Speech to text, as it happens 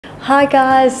Hi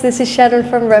guys, this is Shannon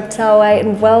from Reptile Way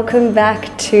and welcome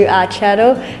back to our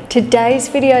channel. Today's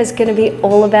video is going to be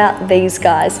all about these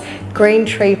guys, green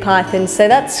tree pythons. So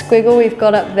that's Squiggle we've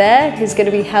got up there who's going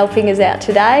to be helping us out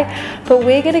today. But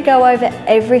we're going to go over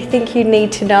everything you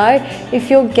need to know if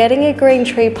you're getting a green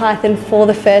tree python for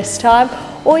the first time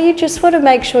or you just want to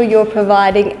make sure you're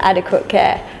providing adequate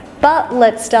care. But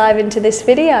let's dive into this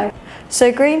video. So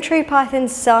green tree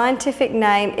python's scientific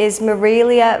name is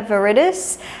Morelia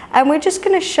viridis, and we're just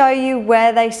going to show you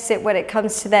where they sit when it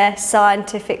comes to their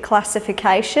scientific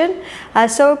classification.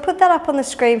 So we'll put that up on the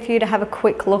screen for you to have a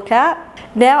quick look at.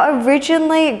 Now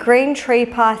originally green tree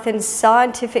python's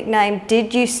scientific name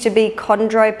did used to be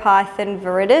Chondropython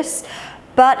viridis,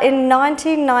 but in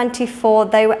 1994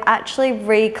 they were actually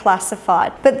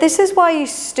reclassified. But this is why you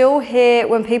still hear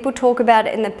when people talk about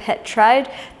it in the pet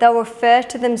trade, they'll refer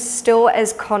to them still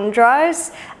as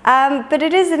chondros, but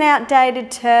it is an outdated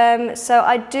term, so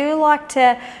I do like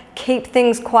to keep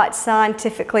things quite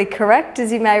scientifically correct,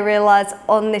 as you may realize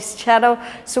on this channel,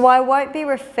 so I won't be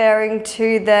referring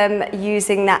to them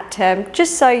using that term,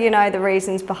 just so you know the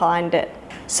reasons behind it.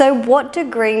 So what do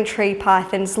green tree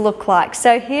pythons look like?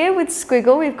 So here with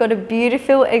Squiggle, we've got a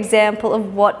beautiful example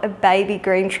of what a baby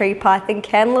green tree python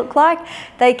can look like.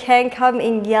 They can come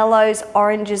in yellows,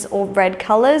 oranges, or red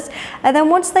colors. And then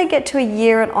once they get to a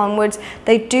year and onwards,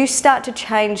 they do start to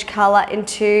change color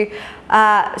into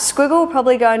Squiggle will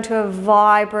probably go into a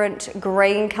vibrant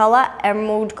green color,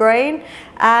 emerald green,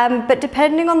 but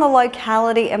depending on the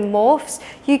locality and morphs,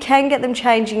 you can get them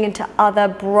changing into other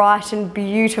bright and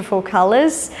beautiful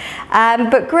colors.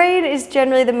 But green is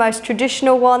generally the most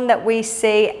traditional one that we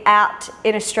see out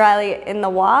in Australia in the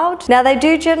wild. Now they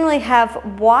do generally have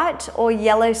white or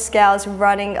yellow scales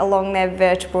running along their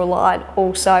vertebral line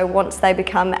also once they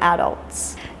become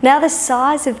adults. Now the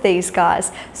size of these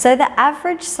guys. So the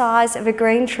average size of a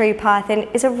green tree python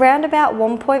is around about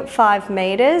 1.5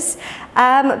 meters,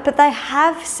 but they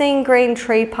have seen green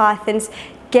tree pythons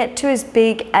get to as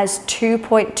big as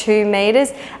 2.2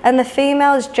 meters, and the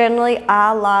females generally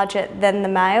are larger than the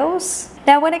males.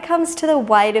 Now when it comes to the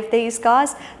weight of these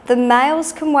guys, the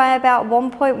males can weigh about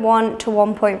 1.1 to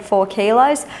 1.4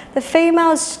 kilos. The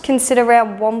females can sit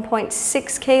around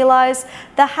 1.6 kilos.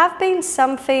 There have been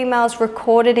some females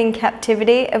recorded in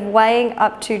captivity of weighing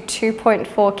up to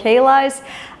 2.4 kilos.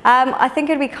 I think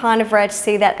it'd be kind of rare to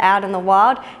see that out in the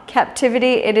wild.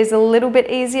 Captivity, it is a little bit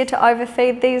easier to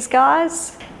overfeed these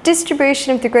guys.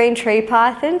 Distribution of the green tree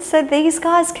python. So these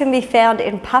guys can be found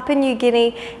in Papua New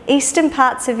Guinea, eastern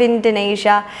parts of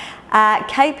Indonesia,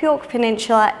 Cape York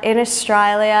Peninsula in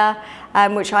Australia,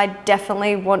 which I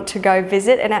definitely want to go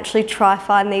visit and actually try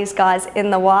find these guys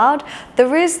in the wild.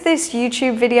 There is this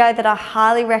YouTube video that I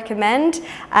highly recommend.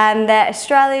 They're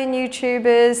Australian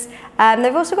YouTubers.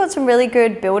 They've also got some really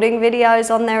good building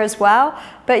videos on there as well.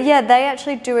 But yeah, they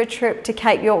actually do a trip to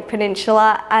Cape York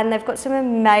Peninsula and they've got some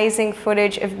amazing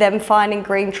footage of them finding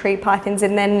green tree pythons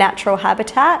in their natural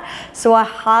habitat. So I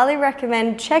highly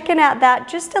recommend checking out that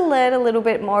just to learn a little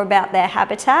bit more about their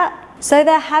habitat. So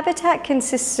their habitat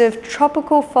consists of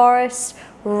tropical forest,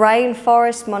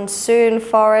 rainforest, monsoon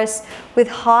forest with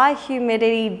high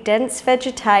humidity, dense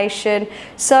vegetation,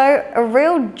 so a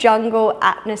real jungle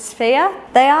atmosphere.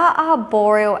 They are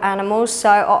arboreal animals, so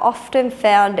are often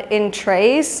found in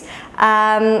trees.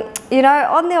 You know,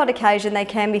 on the odd occasion they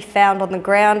can be found on the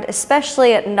ground,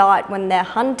 especially at night when they're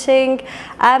hunting,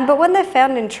 but when they're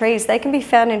found in trees, they can be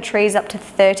found in trees up to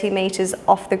 30 meters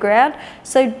off the ground,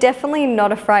 so definitely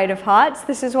not afraid of heights.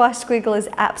 This is why Squiggle is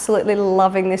absolutely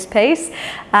loving this piece,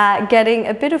 getting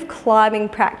a bit of climbing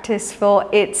practice for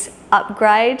its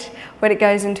upgrade when it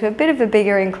goes into a bit of a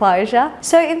bigger enclosure.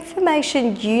 So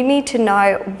information you need to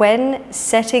know when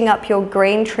setting up your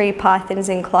green tree python's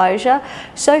enclosure.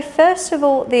 So first of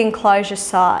all, the enclosure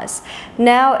size.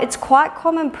 Now it's quite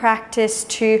common practice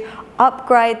to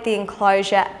upgrade the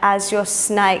enclosure as your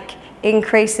snake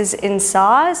increases in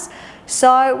size.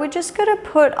 So we're just going to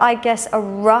put, I guess, a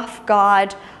rough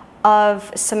guide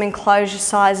of some enclosure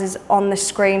sizes on the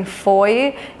screen for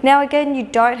you. Now again, you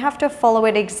don't have to follow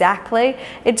it exactly.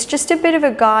 It's just a bit of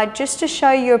a guide just to show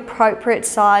you appropriate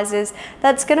sizes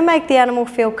that's going to make the animal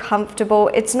feel comfortable.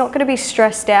 It's not going to be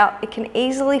stressed out. It can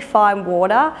easily find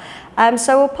water.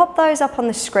 So we'll pop those up on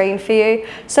the screen for you.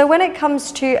 So when it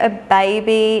comes to a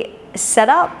baby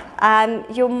setup,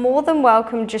 you're more than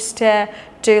welcome just to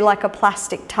do like a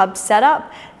plastic tub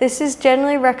setup. This is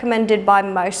generally recommended by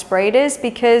most breeders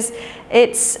because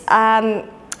it's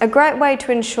a great way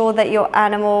to ensure that your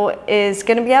animal is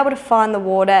going to be able to find the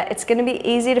water. It's going to be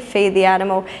easy to feed the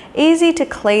animal, easy to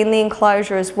clean the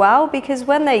enclosure as well, because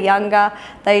when they're younger,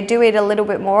 they do eat a little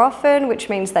bit more often, which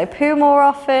means they poo more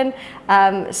often.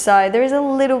 So there is a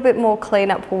little bit more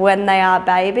cleanup when they are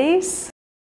babies.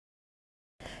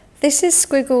 This is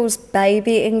Squiggle's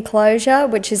baby enclosure,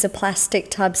 which is a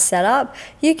plastic tub setup.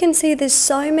 You can see there's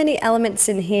so many elements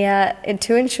in here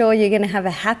to ensure you're going to have a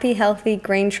happy, healthy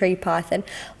green tree python.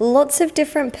 Lots of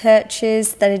different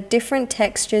perches that are different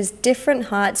textures, different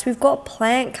heights. We've got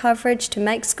plant coverage to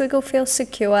make Squiggle feel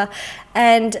secure,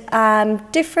 and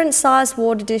different size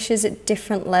water dishes at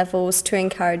different levels to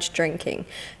encourage drinking.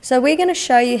 So we're going to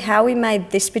show you how we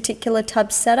made this particular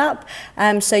tub setup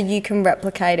so you can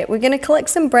replicate it. We're going to collect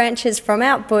some branches from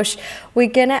out bush. We're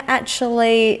going to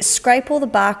actually scrape all the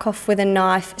bark off with a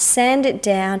knife, sand it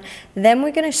down, then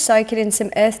we're going to soak it in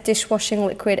some earth dishwashing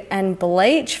liquid and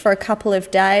bleach for a couple of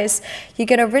days. You're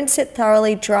going to rinse it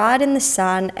thoroughly, dry it in the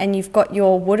sun, and you've got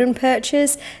your wooden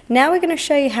perches. Now we're going to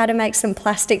show you how to make some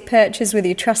plastic perches with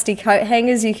your trusty coat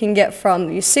hangers you can get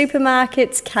from your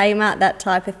supermarkets, Kmart, that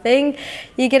type of thing.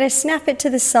 You're going to snap it to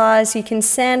the size. You can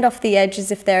sand off the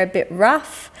edges if they're a bit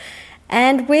rough.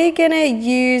 And we're going to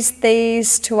use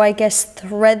these to, I guess,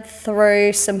 thread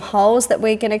through some holes that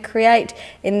we're going to create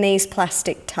in these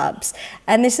plastic tubs.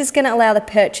 And this is going to allow the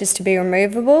perches to be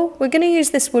removable. We're going to use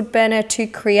this wood burner to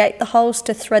create the holes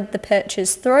to thread the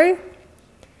perches through.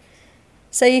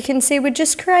 So you can see we're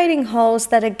just creating holes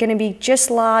that are going to be just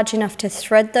large enough to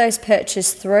thread those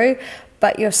perches through,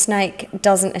 but your snake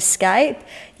doesn't escape.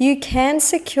 You can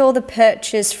secure the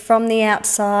perches from the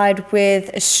outside with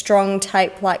a strong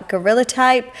tape like Gorilla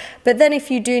Tape, but then if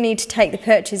you do need to take the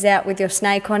perches out with your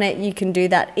snake on it, you can do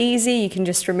that easy. You can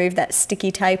just remove that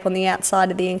sticky tape on the outside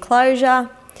of the enclosure.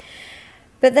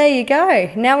 But there you go.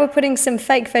 Now we're putting some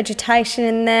fake vegetation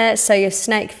in there so your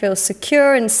snake feels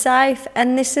secure and safe,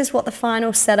 and this is what the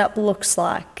final setup looks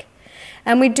like.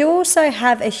 And we do also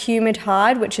have a humid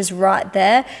hide, which is right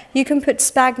there. You can put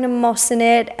sphagnum moss in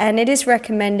it, and it is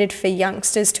recommended for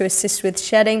youngsters to assist with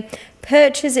shedding.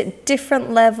 Perches at different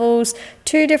levels,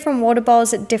 2 different water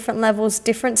bowls at different levels,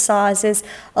 different sizes,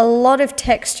 a lot of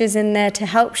textures in there to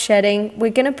help shedding.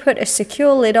 We're going to put a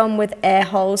secure lid on with air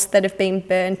holes that have been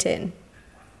burnt in.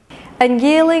 And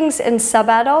yearlings and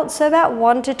sub-adults, so about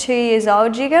 1 to 2 years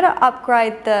old, you're going to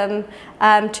upgrade them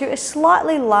to a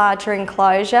slightly larger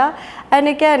enclosure. And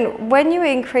again, when you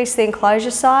increase the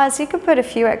enclosure size, you can put a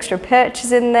few extra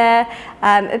perches in there,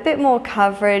 a bit more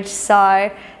coverage.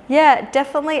 So yeah,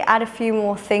 definitely add a few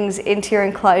more things into your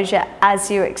enclosure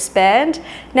as you expand.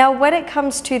 Now, when it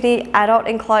comes to the adult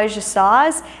enclosure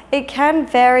size, it can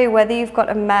vary whether you've got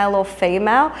a male or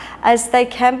female, as they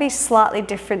can be slightly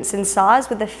different in size,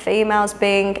 with the females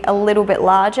being a little bit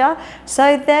larger.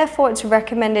 So therefore, it's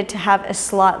recommended to have a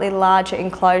slightly larger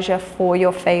enclosure for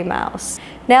your females.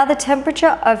 Now, the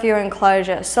temperature of your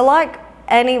enclosure. So like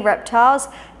any reptiles,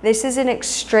 this is an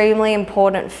extremely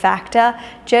important factor.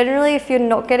 Generally, if you're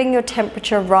not getting your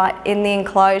temperature right in the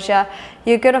enclosure,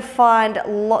 you're going to find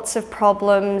lots of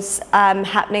problems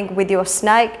happening with your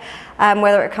snake,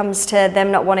 whether it comes to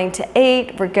them not wanting to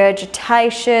eat,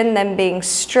 regurgitation, them being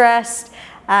stressed,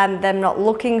 them not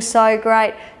looking so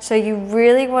great. So you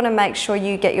really want to make sure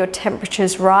you get your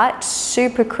temperatures right,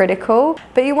 super critical.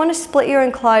 But you want to split your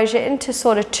enclosure into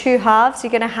sort of 2 halves.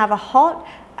 You're going to have a hot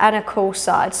and a cool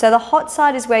side. So the hot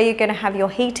side is where you're going to have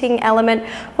your heating element,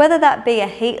 whether that be a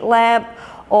heat lamp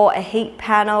or a heat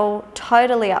panel,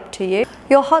 totally up to you.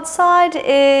 Your hot side,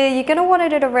 you're going to want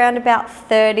it at around about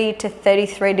 30 to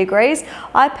 33 degrees.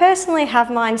 I personally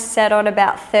have mine set on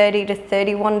about 30 to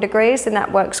 31 degrees, and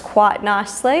that works quite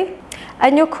nicely.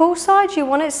 And your cool side, you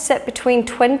want it set between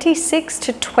 26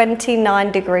 to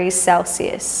 29 degrees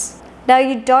Celsius. Now,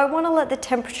 you don't want to let the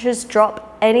temperatures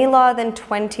drop any lower than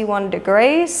 21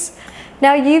 degrees.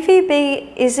 Now,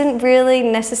 UVB isn't really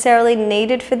necessarily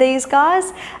needed for these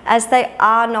guys, as they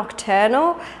are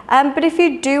nocturnal, but if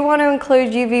you do want to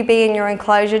include UVB in your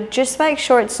enclosure, just make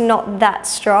sure it's not that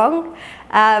strong,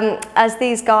 as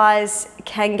these guys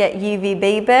can get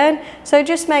UVB burn. So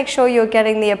just make sure you're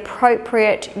getting the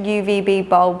appropriate UVB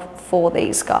bulb for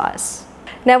these guys.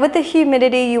 Now, with the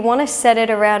humidity, you want to set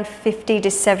it around 50 to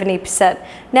 70%.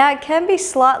 Now, it can be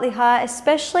slightly higher,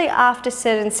 especially after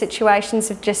certain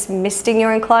situations of just misting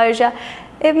your enclosure.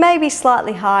 It may be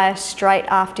slightly higher straight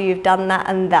after you've done that,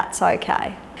 and that's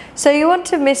okay. So you want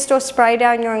to mist or spray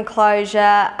down your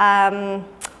enclosure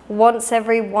once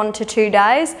every 1 to 2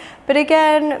 days. But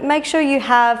again, make sure you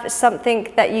have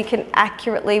something that you can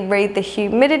accurately read the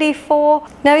humidity for.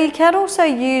 Now you can also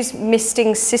use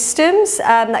misting systems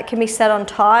that can be set on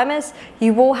timers.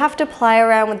 You will have to play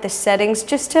around with the settings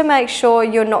just to make sure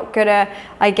you're not gonna,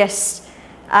 I guess,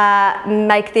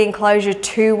 make the enclosure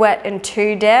too wet and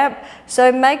too damp.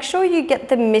 So make sure you get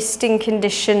the misting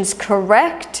conditions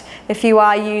correct if you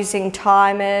are using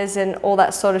timers and all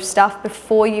that sort of stuff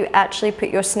before you actually put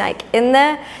your snake in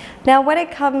there. Now when it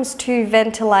comes to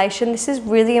ventilation, this is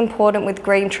really important with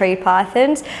green tree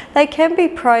pythons. They can be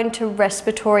prone to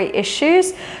respiratory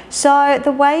issues. So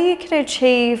the way you can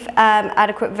achieve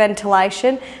adequate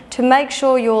ventilation, to make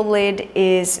sure your lid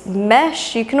is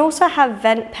mesh, you can also have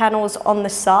vent panels on the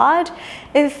side.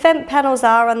 If vent panels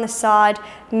are on the side,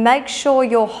 make sure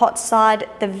your hot side,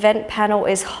 the vent panel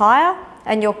is higher,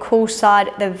 and your cool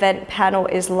side, the vent panel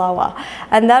is lower.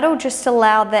 And that'll just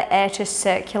allow the air to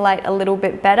circulate a little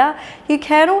bit better. You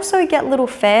can also get little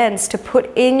fans to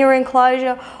put in your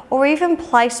enclosure or even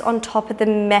place on top of the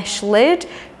mesh lid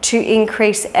to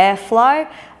increase airflow.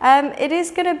 It is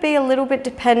going to be a little bit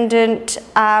dependent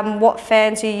what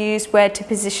fans you use, where to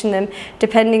position them,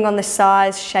 depending on the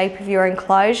size, shape of your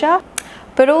enclosure.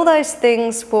 But all those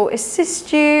things will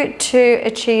assist you to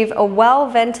achieve a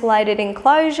well-ventilated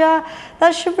enclosure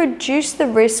that should reduce the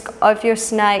risk of your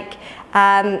snake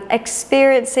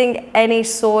experiencing any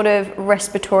sort of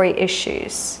respiratory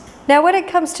issues. Now when it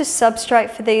comes to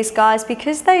substrate for these guys,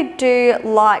 because they do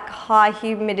like high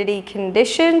humidity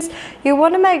conditions, you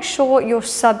want to make sure your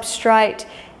substrate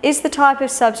is the type of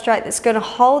substrate that's going to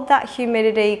hold that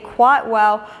humidity quite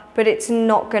well, but it's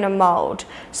not going to mold.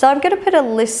 So I'm going to put a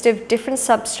list of different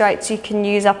substrates you can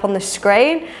use up on the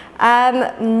screen.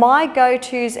 My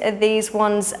go-tos are these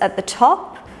ones at the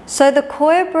top. So the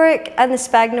coir brick and the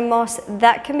sphagnum moss,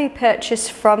 that can be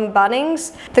purchased from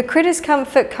Bunnings. The Critters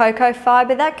Comfort cocoa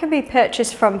fibre, that can be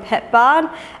purchased from Pet Barn.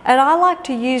 And I like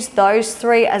to use those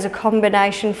three as a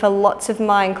combination for lots of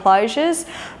my enclosures.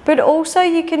 But also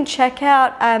you can check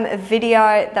out a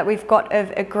video that we've got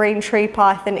of a green tree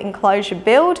python enclosure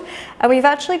build. And we've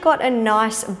actually got a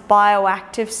nice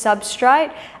bioactive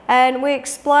substrate. And we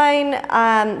explain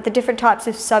the different types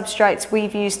of substrates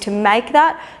we've used to make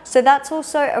that. So that's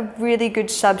also a really good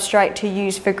substrate to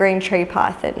use for green tree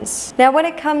pythons. Now when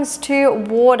it comes to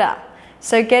water,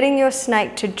 so getting your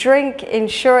snake to drink,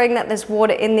 ensuring that there's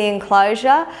water in the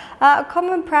enclosure. A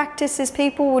common practice is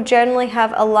people will generally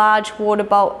have a large water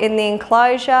bowl in the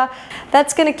enclosure.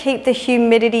 That's going to keep the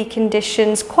humidity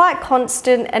conditions quite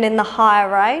constant and in the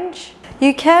higher range.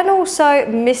 You can also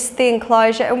mist the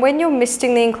enclosure, and when you're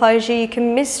misting the enclosure, you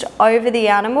can mist over the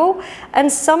animal,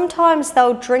 and sometimes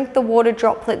they'll drink the water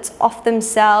droplets off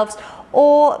themselves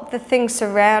or the things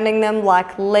surrounding them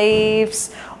like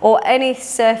leaves or any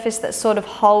surface that sort of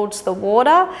holds the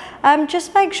water.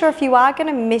 Just make sure if you are going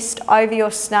to mist over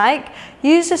your snake,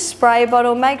 use a spray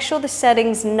bottle, make sure the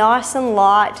setting's nice and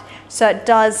light so it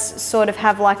does sort of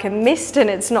have like a mist and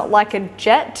it's not like a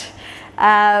jet.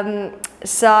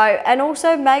 And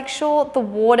also make sure the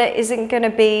water isn't going to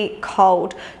be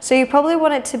cold. So you probably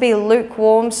want it to be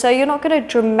lukewarm, so you're not going to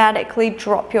dramatically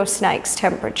drop your snake's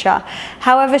temperature.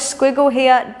 However, Squiggle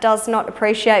here does not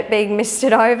appreciate being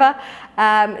misted over.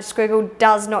 Squiggle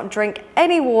does not drink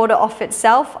any water off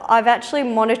itself. I've actually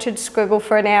monitored Squiggle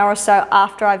for an hour or so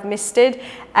after I've misted,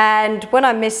 and when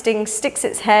I'm misting, sticks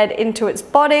its head into its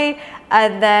body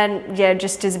and then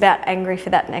just is about angry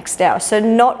for that next hour. So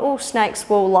not all snakes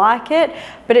will like it,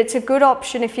 but it's a good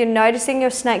option if you're noticing your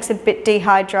snake's a bit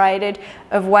dehydrated,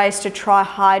 of ways to try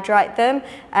hydrate them,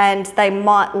 and they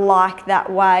might like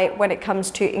that way when it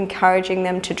comes to encouraging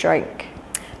them to drink.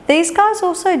 These guys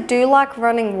also do like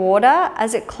running water,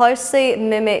 as it closely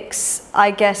mimics,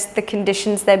 I guess, the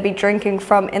conditions they'd be drinking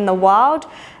from in the wild,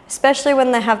 especially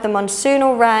when they have the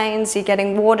monsoonal rains. You're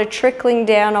getting water trickling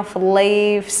down off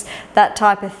leaves, that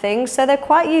type of thing. So they're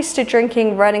quite used to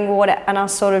drinking running water and are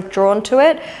sort of drawn to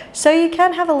it. So you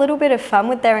can have a little bit of fun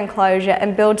with their enclosure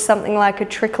and build something like a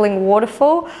trickling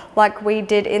waterfall, like we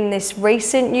did in this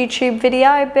recent YouTube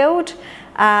video build.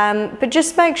 But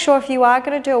just make sure if you are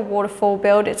going to do a waterfall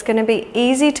build, it's going to be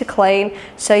easy to clean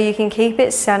so you can keep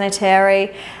it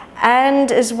sanitary.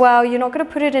 And as well, you're not going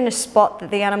to put it in a spot that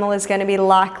the animal is going to be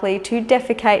likely to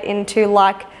defecate into,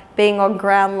 like being on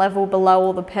ground level below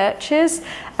all the perches.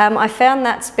 I found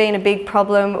that's been a big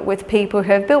problem with people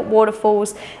who have built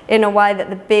waterfalls in a way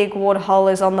that the big water hole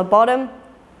is on the bottom,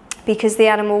 because the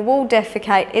animal will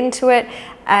defecate into it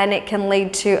and it can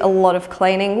lead to a lot of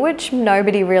cleaning, which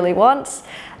nobody really wants.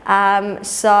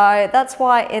 So that's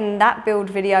why in that build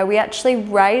video we actually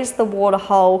raise the water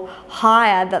hole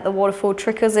higher that the waterfall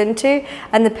trickles into,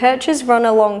 and the perches run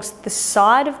along the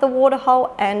side of the water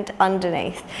hole and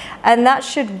underneath, and that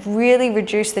should really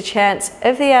reduce the chance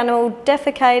of the animal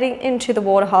defecating into the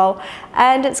water hole,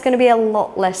 and it's going to be a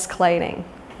lot less cleaning.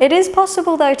 It is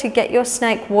possible though to get your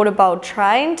snake water bowl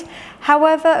trained.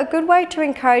 However, a good way to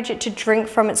encourage it to drink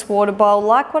from its water bowl,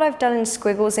 like what I've done in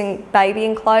Squiggle's baby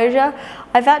enclosure,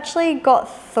 I've actually got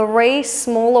 3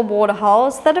 smaller water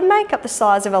holes that make up the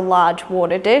size of a large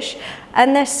water dish,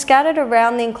 and they're scattered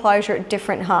around the enclosure at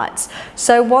different heights.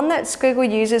 So one that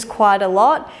Squiggle uses quite a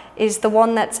lot is the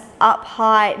one that's up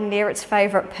high near its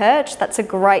favourite perch. That's a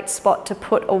great spot to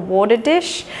put a water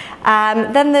dish.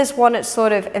 Then there's one at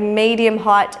sort of a medium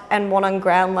height and one on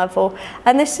ground level.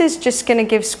 And this is just going to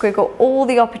give Squiggle all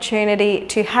the opportunity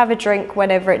to have a drink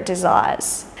whenever it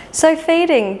desires. So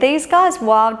feeding. These guys'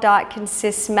 wild diet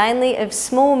consists mainly of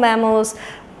small mammals,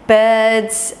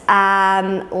 birds,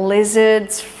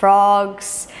 lizards,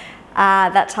 frogs,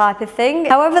 that type of thing.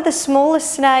 However, the smaller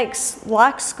snakes,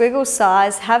 like Squiggle's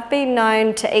size, have been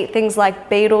known to eat things like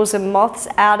beetles and moths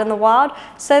out in the wild,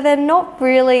 so they're not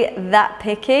really that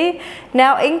picky.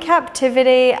 Now in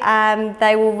captivity,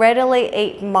 they will readily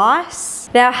eat mice.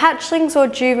 Now hatchlings or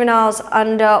juveniles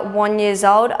under 1 year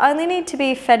old only need to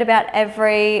be fed about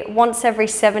once every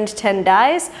 7 to 10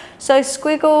 days. So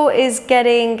Squiggle is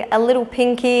getting a little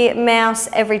pinky mouse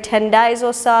every 10 days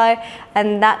or so,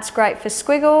 and that's great for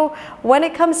Squiggle. When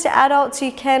it comes to adults,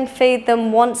 you can feed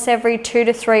them once every 2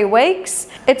 to 3 weeks.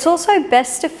 It's also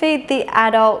best to feed the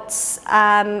adults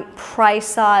prey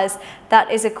size that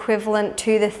is equivalent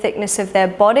to the thickness of their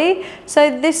body.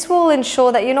 So this will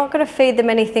ensure that you're not going to feed them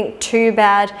anything too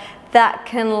bad that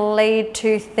can lead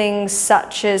to things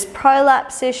such as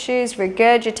prolapse issues,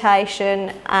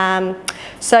 regurgitation.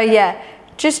 So yeah,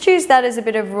 just use that as a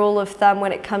bit of rule of thumb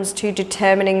when it comes to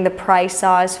determining the prey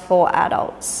size for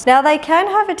adults. Now they can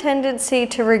have a tendency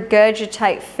to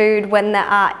regurgitate food when there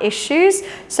are issues.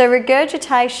 So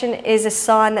regurgitation is a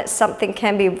sign that something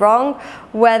can be wrong,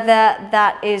 whether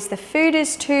that is the food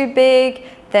is too big,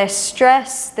 their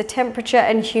stress, the temperature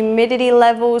and humidity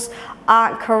levels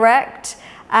aren't correct.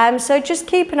 So just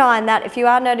keep an eye on that. If you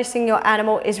are noticing your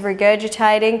animal is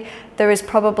regurgitating, there is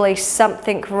probably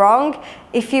something wrong.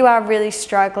 If you are really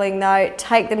struggling though,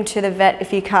 take them to the vet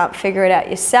if you can't figure it out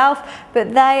yourself,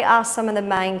 but they are some of the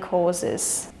main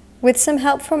causes. With some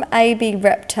help from AB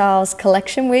Reptiles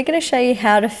collection, we're going to show you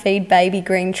how to feed baby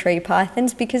green tree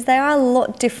pythons because they are a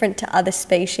lot different to other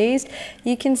species.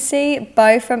 You can see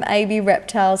Bo from AB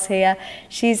Reptiles here.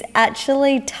 She's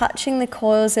actually touching the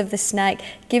coils of the snake,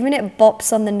 giving it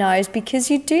bops on the nose, because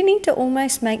you do need to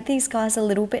almost make these guys a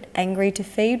little bit angry to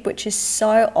feed, which is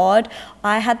so odd.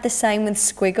 I had the same with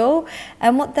Squiggle,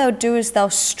 and what they'll do is they'll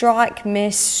strike,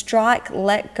 miss, strike,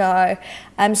 let go.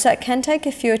 So it can take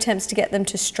a few attempts to get them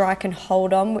to strike and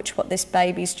hold on, which what this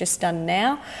baby's just done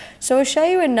now. So I'll show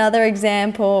you another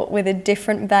example with a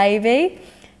different baby.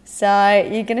 So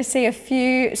you're going to see a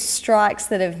few strikes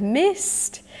that have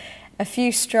missed, a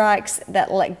few strikes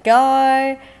that let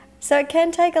go. So it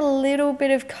can take a little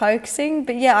bit of coaxing,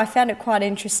 but yeah, I found it quite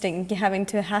interesting having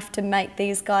to have to make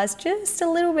these guys just a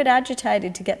little bit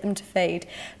agitated to get them to feed.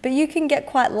 But you can get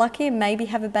quite lucky and maybe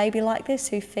have a baby like this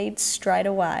who feeds straight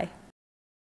away.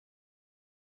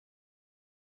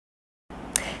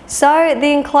 So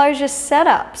the enclosure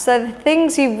setup. So the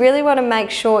things you really want to make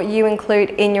sure you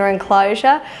include in your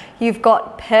enclosure, you've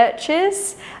got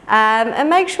perches, and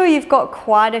make sure you've got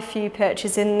quite a few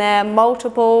perches in there,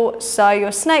 multiple, so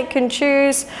your snake can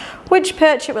choose which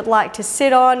perch it would like to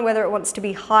sit on, whether it wants to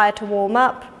be higher to warm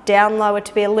up, down lower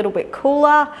to be a little bit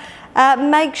cooler.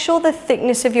 Make sure the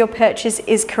thickness of your perches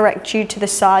is correct due to the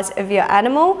size of your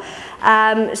animal.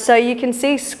 So you can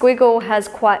see Squiggle has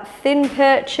quite thin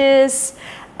perches.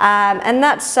 And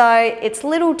that's so its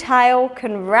little tail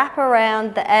can wrap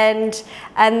around the end,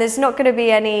 and there's not going to be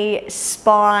any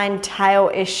spine tail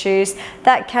issues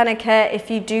that can occur if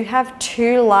you do have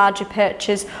too larger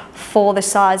perches for the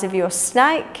size of your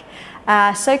snake.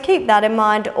 So keep that in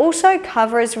mind. Also,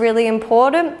 cover is really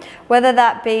important, whether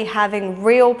that be having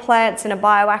real plants in a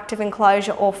bioactive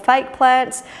enclosure or fake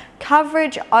plants.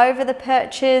 Coverage over the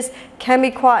perches can be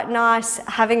quite nice,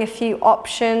 having a few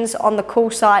options on the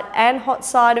cool side and hot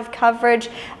side of coverage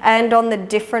and on the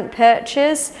different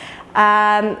perches.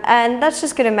 And that's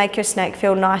just going to make your snake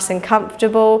feel nice and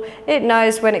comfortable. It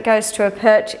knows when it goes to a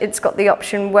perch, it's got the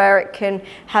option where it can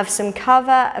have some cover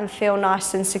and feel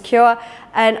nice and secure.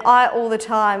 And I all the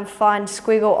time find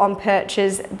Squiggle on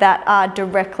perches that are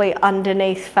directly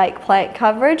underneath fake plant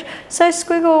coverage. So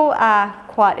Squiggle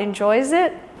quite enjoys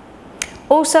it.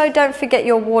 Also, don't forget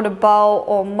your water bowl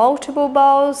or multiple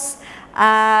bowls.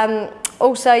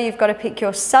 Also, you've got to pick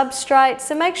your substrate.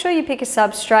 So make sure you pick a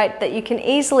substrate that you can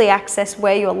easily access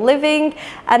where you're living,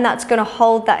 and that's going to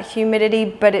hold that humidity,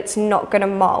 but it's not going to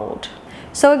mold.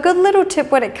 So a good little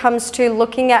tip when it comes to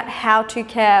looking at how to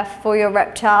care for your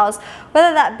reptiles,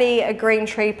 whether that be a green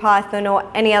tree python or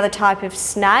any other type of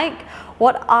snake,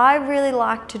 what I really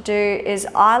like to do is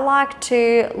I like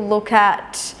to look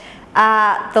at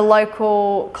the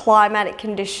local climatic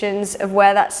conditions of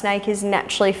where that snake is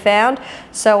naturally found.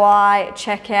 So I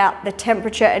check out the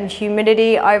temperature and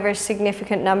humidity over a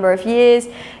significant number of years,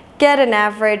 get an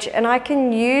average, and I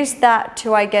can use that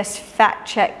to, I guess, fact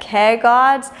check care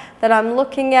guides that I'm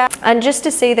looking at, and just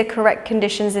to see the correct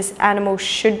conditions this animal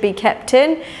should be kept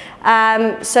in.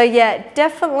 So yeah,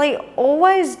 definitely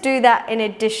always do that in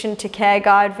addition to care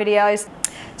guide videos.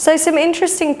 So some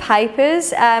interesting papers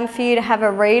for you to have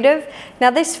a read of. Now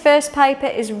this first paper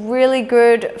is really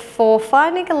good for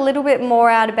finding a little bit more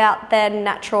out about their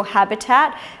natural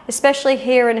habitat, especially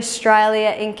here in Australia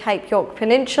in Cape York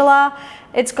Peninsula.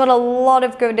 It's got a lot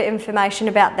of good information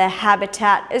about their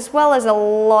habitat as well as a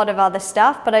lot of other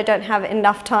stuff, but I don't have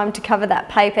enough time to cover that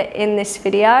paper in this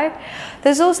video.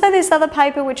 There's also this other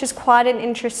paper which is quite an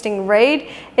interesting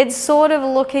read. It's sort of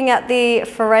looking at the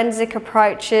forensic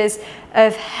approaches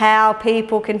of how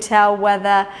people can tell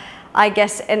whether, I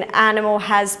guess, an animal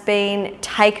has been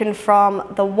taken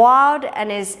from the wild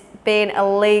and is being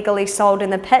illegally sold in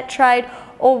the pet trade,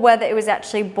 or whether it was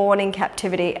actually born in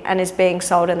captivity and is being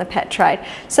sold in the pet trade.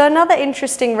 So another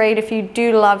interesting read if you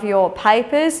do love your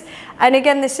papers. And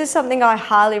again, this is something I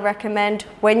highly recommend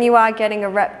when you are getting a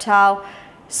reptile.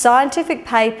 Scientific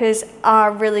papers are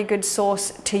a really good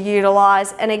source to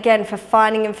utilize, and again for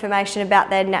finding information about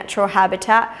their natural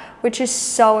habitat, which is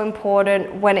so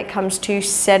important when it comes to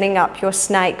setting up your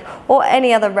snake or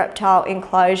any other reptile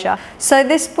enclosure. So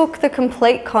this book, The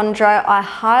Complete Chondro, I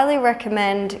highly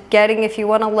recommend getting if you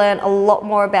want to learn a lot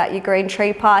more about your green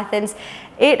tree pythons.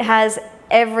 It has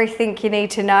everything you need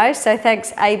to know. So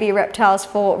thanks AB Reptiles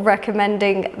for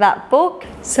recommending that book.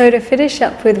 So to finish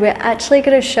up with, we're actually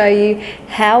going to show you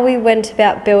how we went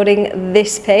about building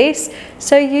this piece,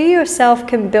 so you yourself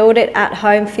can build it at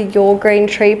home for your green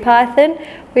tree python.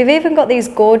 We've even got these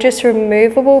gorgeous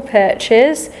removable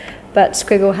perches, but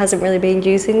Squiggle hasn't really been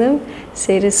using them.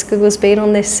 See, Squiggle's been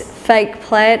on this fake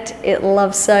plant it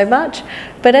loves so much.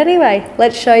 But anyway,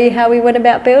 let's show you how we went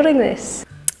about building this.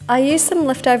 I used some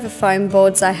leftover foam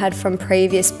boards I had from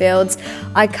previous builds.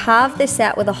 I carved this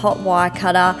out with a hot wire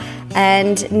cutter,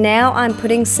 and now I'm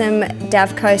putting some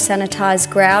Davco sanitized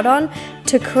grout on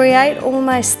to create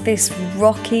almost this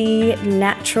rocky,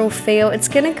 natural feel. It's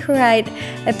going to create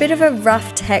a bit of a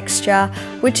rough texture,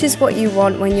 which is what you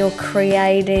want when you're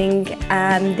creating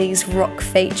these rock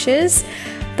features.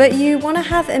 But you want to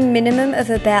have a minimum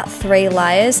of about 3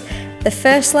 layers. The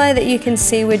first layer that you can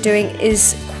see we're doing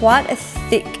is quite a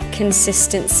thick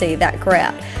consistency, that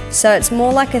grout. So it's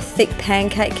more like a thick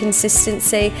pancake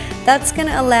consistency. That's going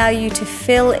to allow you to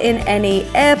fill in any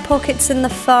air pockets in the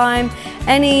foam,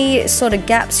 any sort of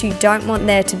gaps you don't want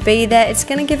there to be there. It's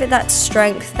going to give it that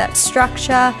strength, that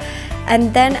structure.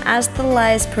 And then as the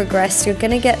layers progress, you're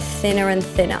going to get thinner and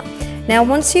thinner. Now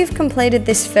once you've completed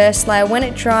this first layer, when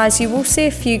it dries you will see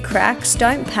a few cracks.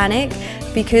 Don't panic,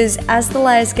 because as the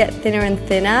layers get thinner and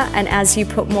thinner and as you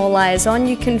put more layers on,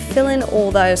 you can fill in all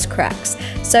those cracks.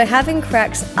 So having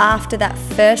cracks after that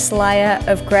first layer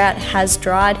of grout has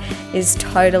dried is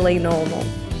totally normal.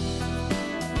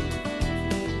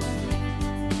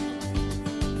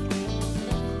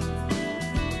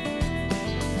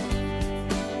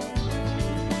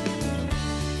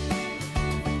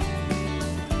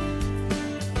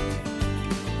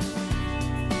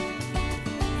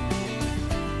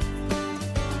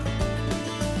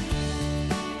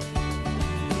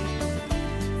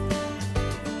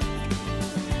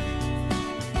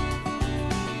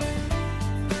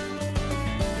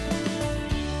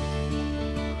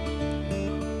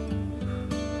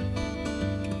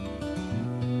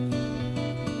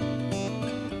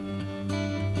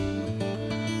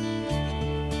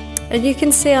 And you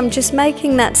can see I'm just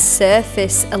making that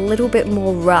surface a little bit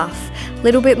more rough, a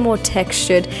little bit more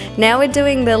textured. Now we're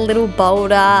doing the little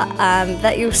boulder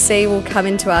that you'll see will come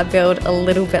into our build a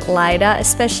little bit later,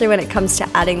 especially when it comes to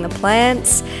adding the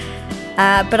plants.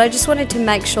 But I just wanted to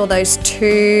make sure those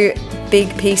 2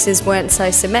 big pieces weren't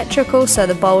so symmetrical, so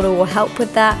the boulder will help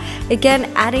with that. Again,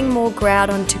 adding more grout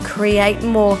on to create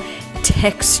more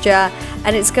texture,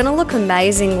 and it's going to look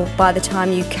amazing by the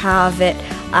time you carve it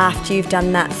after you've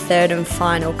done that 3rd and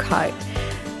final coat.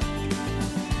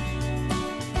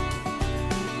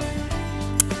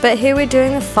 But here we're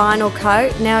doing the final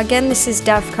coat. Now again, this is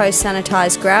Davco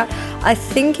Sanitized Grout. I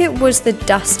think it was the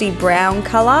dusty brown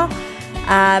colour,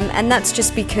 and that's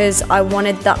just because I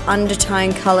wanted the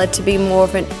undertone colour to be more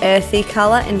of an earthy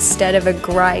colour instead of a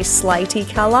grey slatey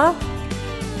colour.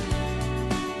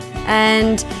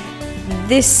 And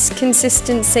this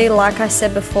consistency, like I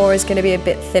said before, is going to be a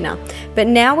bit thinner. But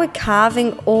now we're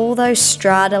carving all those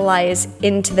strata layers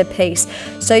into the piece.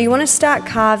 So you want to start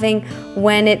carving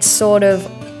when it's sort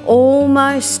of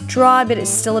almost dry, but it's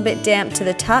still a bit damp to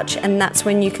the touch, and that's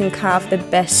when you can carve the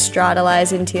best strata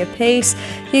layers into your piece.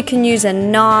 You can use a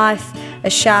knife, a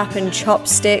sharpened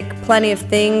chopstick, plenty of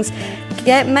things.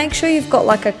 Make sure you've got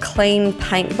like a clean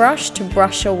paintbrush to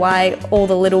brush away all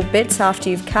the little bits after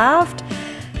you've carved.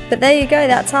 But there you go,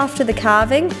 that's after the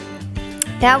carving.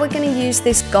 Now we're going to use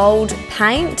this gold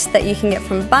paint that you can get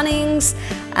from Bunnings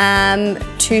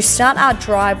to start our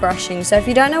dry brushing. So if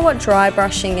you don't know what dry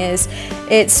brushing is,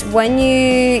 it's when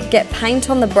you get paint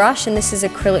on the brush, and this is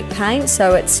acrylic paint,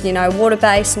 so it's, you know,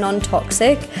 water-based,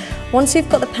 non-toxic. Once you've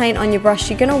got the paint on your brush,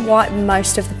 you're going to wipe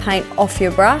most of the paint off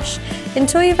your brush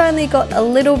until you've only got a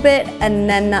little bit, and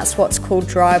then that's what's called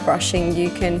dry brushing.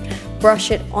 You can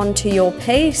brush it onto your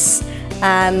piece.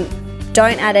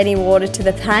 Don't add any water to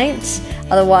the paint,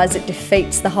 otherwise it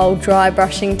defeats the whole dry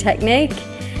brushing technique.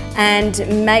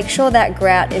 And make sure that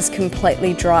grout is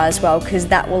completely dry as well, because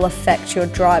that will affect your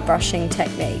dry brushing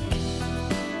technique.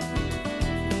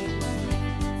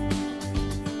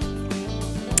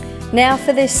 Now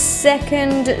for this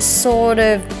second sort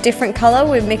of different colour,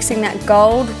 we're mixing that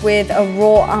gold with a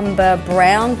raw umber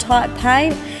brown type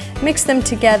paint. Mix them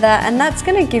together, and that's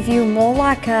going to give you more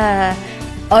like a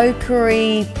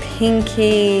ochre,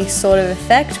 pinky sort of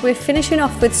effect. We're finishing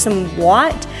off with some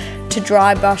white to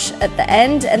dry brush at the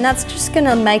end, and that's just going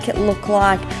to make it look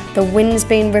like the wind's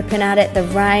been ripping at it, the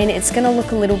rain. It's going to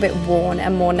look a little bit worn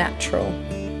and more natural.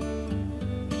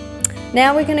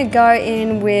 Now we're going to go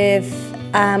in with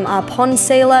our pond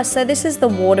sealer. So this is the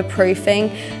waterproofing,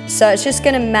 so it's just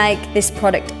going to make this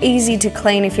product easy to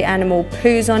clean if your animal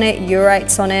poos on it,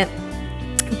 urates on it.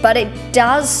 But it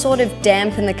does sort of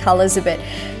dampen the colours a bit.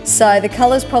 So the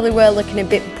colours probably were looking a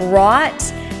bit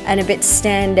bright and a bit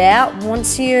stand out.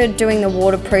 Once you're doing the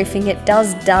waterproofing, it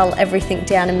does dull everything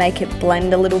down and make it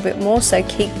blend a little bit more, so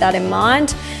keep that in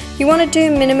mind. You want to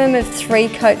do a minimum of 3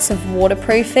 coats of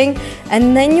waterproofing,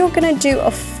 and then you're going to do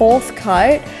a 4th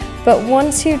coat. But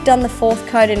once you've done the 4th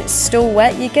coat and it's still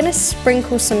wet, you're going to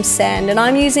sprinkle some sand. And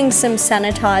I'm using some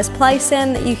sanitized play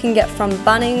sand that you can get from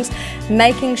Bunnings,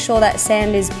 making sure that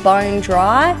sand is bone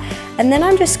dry. And then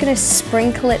I'm just going to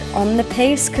sprinkle it on the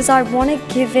piece because I want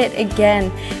to give it,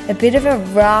 again, a bit of a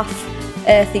rough,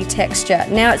 earthy texture.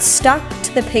 Now it's stuck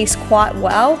to the piece quite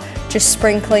well, just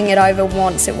sprinkling it over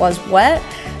once it was wet.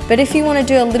 But if you want to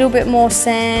do a little bit more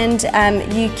sand,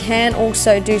 you can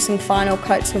also do some final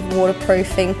coats of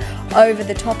waterproofing over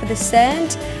the top of the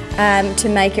sand to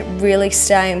make it really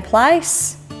stay in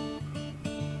place.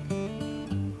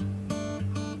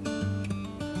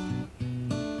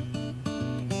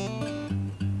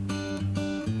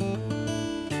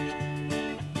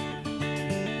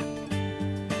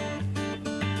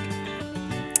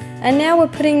 And now we're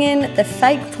putting in the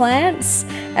fake plants,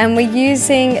 and we're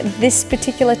using this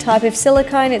particular type of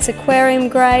silicone. It's aquarium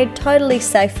grade, totally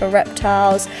safe for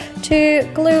reptiles, to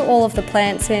glue all of the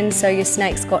plants in so your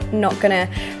snake's not gonna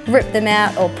rip them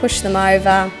out or push them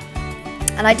over.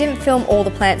 And I didn't film all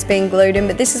the plants being glued in,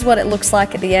 but this is what it looks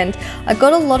like at the end. I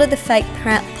got a lot of the fake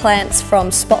plants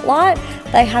from Spotlight.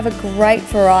 They have a great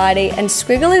variety, and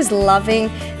Squiggle is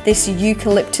loving this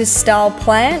eucalyptus style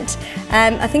plant.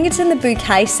 I think it's in the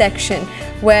bouquet section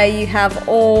where you have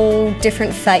all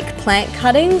different fake plant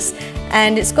cuttings,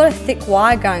 and it's got a thick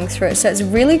wire going through it, so it's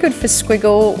really good for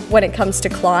Squiggle when it comes to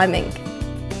climbing.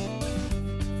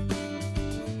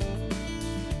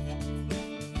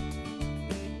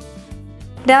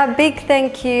 Now a big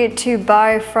thank you to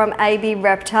Bo from AB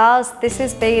Reptiles. This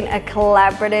has been a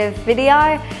collaborative video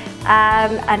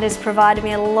and has provided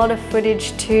me a lot of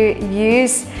footage to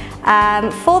use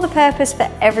for the purpose for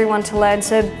everyone to learn.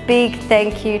 So big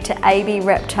thank you to AB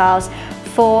Reptiles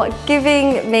for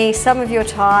giving me some of your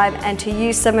time and to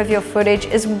use some of your footage,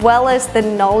 as well as the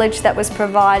knowledge that was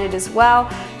provided as well.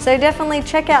 So definitely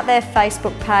check out their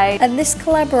Facebook page. And this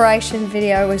collaboration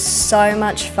video was so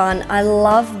much fun. I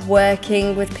love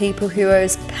working with people who are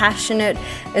as passionate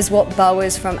as what Bo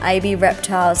is from AB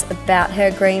Reptiles about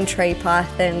her green tree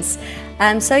pythons.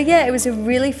 So yeah, it was a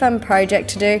really fun project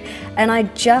to do, and I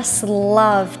just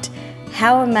loved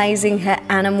how amazing her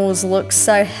animals look,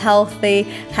 so healthy,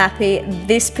 happy.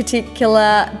 This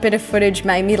particular bit of footage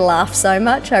made me laugh so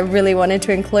much. I really wanted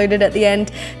to include it at the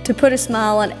end to put a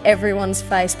smile on everyone's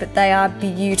face, but they are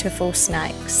beautiful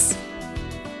snakes.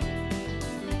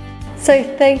 So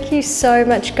thank you so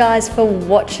much guys for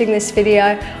watching this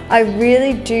video. I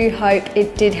really do hope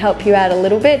it did help you out a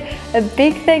little bit. A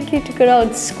big thank you to good old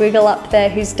Squiggle up there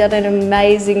who's done an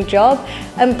amazing job.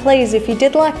 And please, if you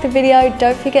did like the video,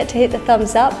 don't forget to hit the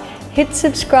thumbs up, hit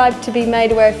subscribe to be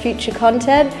made aware of future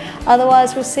content.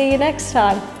 Otherwise, we'll see you next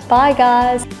time. Bye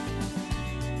guys.